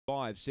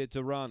5, set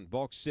to run.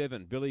 Box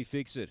 7, Billy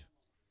Fix It.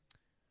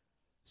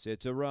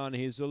 Set to run,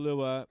 here's the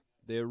lure.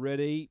 They're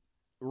ready.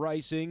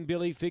 Racing,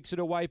 Billy Fix It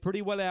away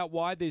pretty well out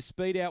wide. There's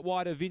speed out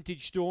wide of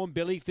Vintage Storm.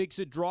 Billy Fix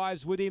It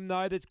drives with him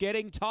though. That's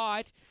getting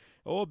tight.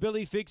 Oh,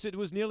 Billy Fix It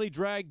was nearly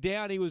dragged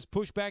down. He was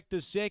pushed back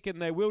to second.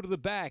 They will to the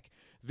back.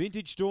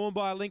 Vintage Storm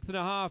by a length and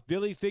a half.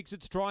 Billy Fix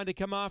It's trying to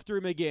come after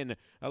him again.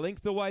 A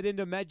length away then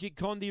to Magic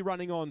Condi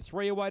running on.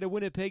 3 away to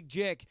Winnipeg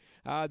Jack.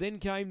 Then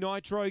came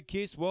Nitro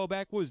Kiss. Well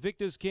back was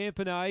Victor's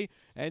Campanile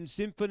and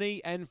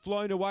Symphony and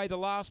Flown Away, the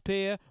last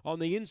pair. On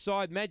the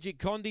inside, Magic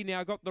Condi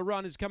now got the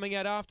run, is coming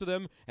out after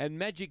them, and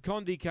Magic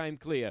Condi came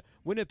clear.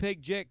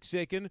 Winnipeg Jack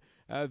second.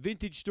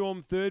 Vintage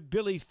Storm third.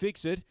 Billy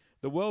Fix It.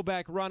 The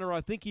well-back runner,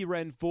 I think he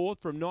ran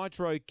fourth from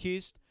Nitro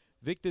Kissed,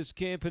 Victor's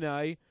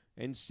Campanile,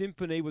 and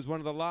Symphony was one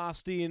of the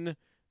last in.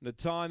 The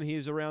time here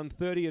is around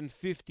 30 and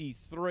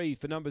 53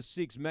 for number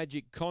 6,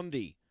 Magic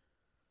Condi.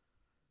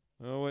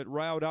 Oh, it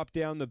railed up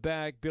down the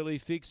back. Billy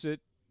Fix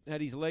It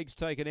had his legs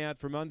taken out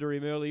from under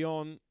him early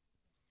on,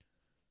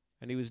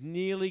 and he was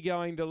nearly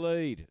going to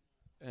lead.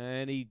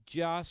 And he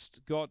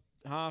just got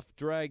half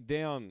dragged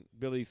down,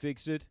 Billy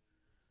Fix It.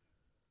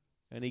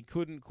 And he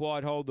couldn't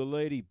quite hold the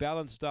lead. He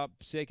balanced up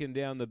second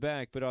down the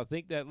back, but I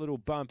think that little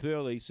bump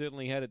early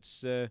certainly had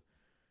its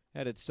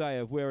say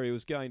of where he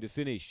was going to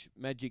finish.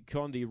 Magic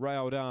Condi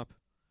railed up.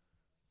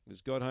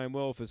 Has got home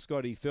well for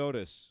Scotty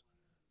Feldis.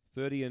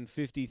 30 and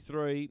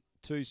 53,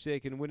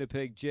 2-second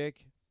Winnipeg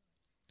Jack.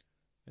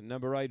 And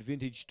number 8,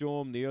 Vintage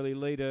Storm, the early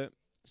leader.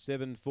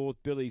 7 4th,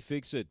 Billy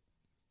Fix It.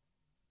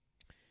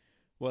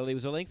 Well, he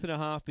was a length and a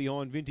half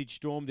behind Vintage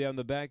Storm down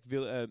the back,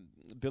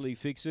 Billy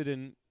Fix It,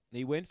 and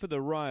he went for the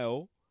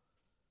rail,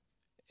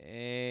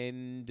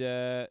 and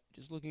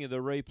just looking at the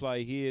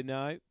replay here,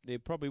 no, there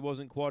probably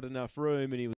wasn't quite enough room, and he was